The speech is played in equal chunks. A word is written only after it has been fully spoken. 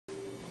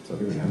So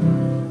here we go.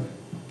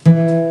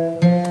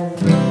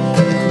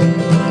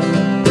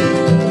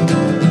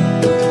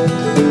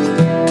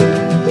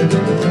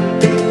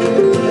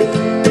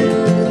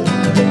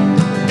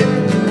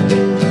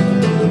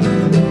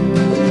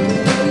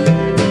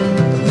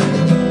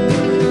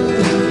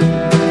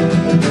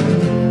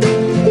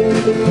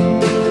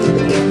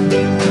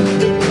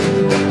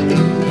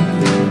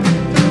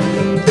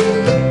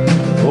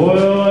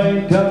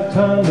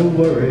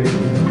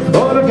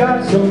 But I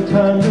got some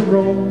time to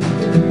roam.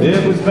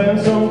 If we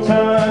spend some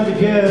time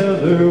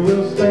together,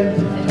 we'll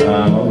spend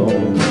time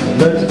alone.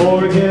 Let's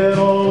forget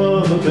all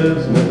of the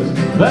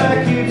business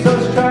that keeps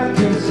us trapped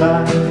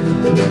inside.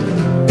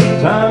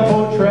 Time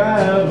for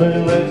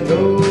traveling, let's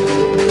go.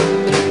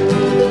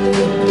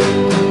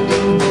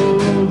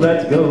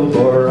 Let's go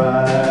for a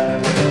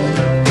ride.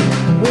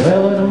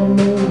 Well, I don't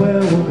know where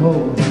we'll go,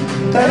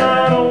 and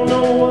I don't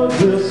know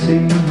what we'll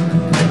see.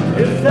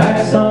 If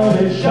that sun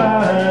is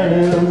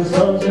shining, the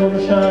sun's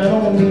gonna shine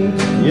on me.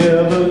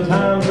 Yeah, the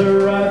times are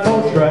right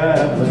for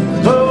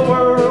traveling. The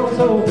world's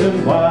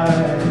open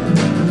wide.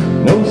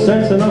 No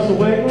sense in us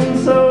waiting,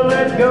 so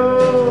let's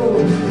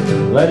go.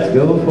 Let's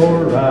go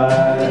for a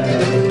ride.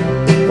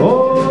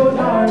 Oh,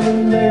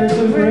 darling, there's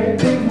a great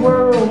big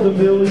world, a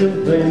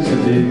million things to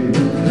do.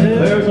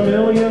 There's a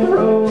million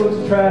roads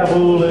to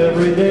travel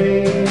every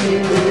day.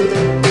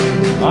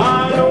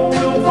 I know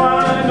we'll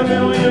find a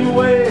million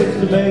ways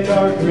to make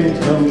our dreams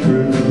come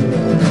true.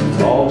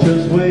 All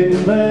just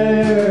waiting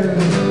there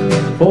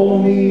for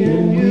me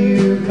and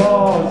you,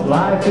 'cause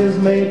life is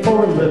made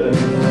for living,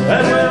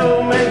 and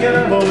we'll make it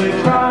if we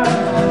try.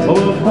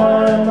 We'll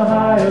climb the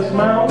highest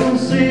mountain,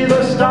 see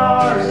the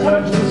stars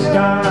touch the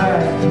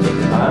sky.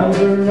 Times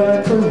are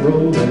right for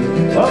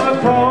rolling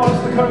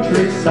across the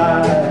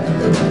countryside.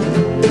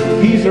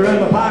 Keys are in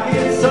my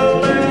pocket,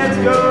 so let's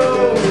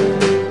go.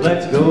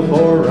 Let's go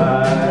for a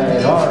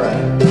ride. All right.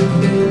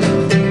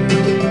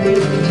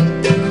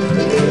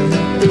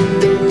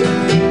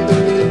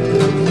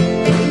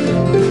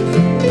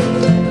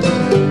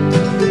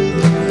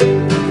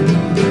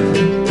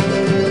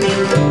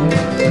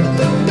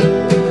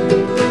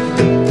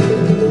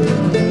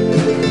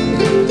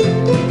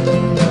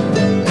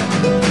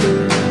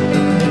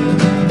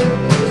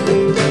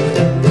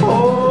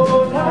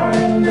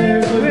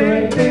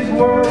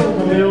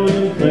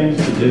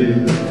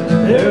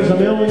 There's a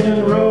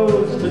million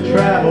roads to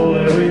travel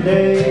every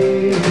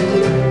day.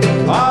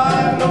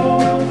 I know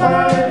we'll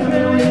find a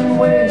million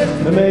ways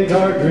to make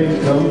our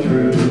dreams come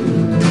true.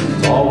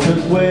 All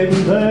just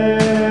waiting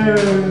there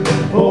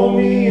for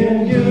me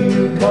and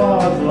you,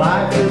 'cause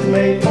life is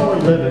made for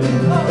living,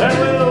 and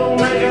we'll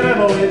make it if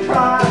we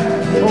try.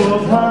 We'll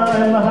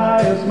climb the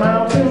highest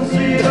mountain,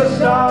 see the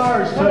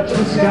stars touch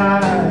the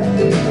sky.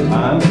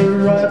 Times are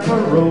right for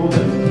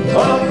rolling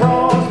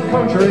across the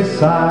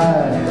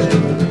countryside.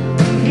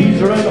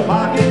 Keys are in the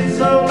pocket,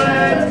 so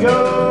let's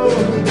go.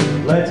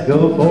 Let's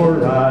go for a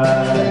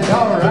ride.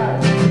 All right.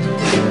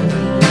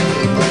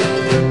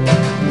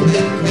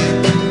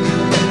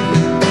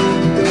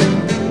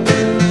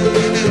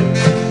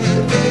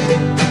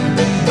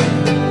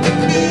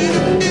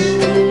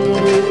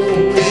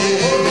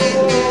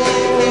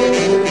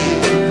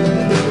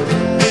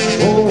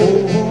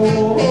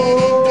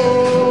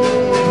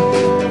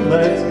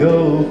 Let's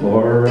go for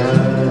a ride.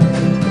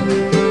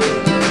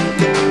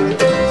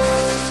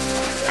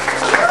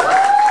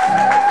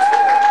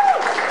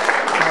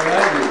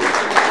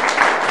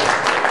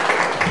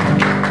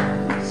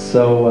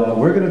 So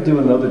we're going to do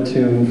another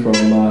tune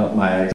from my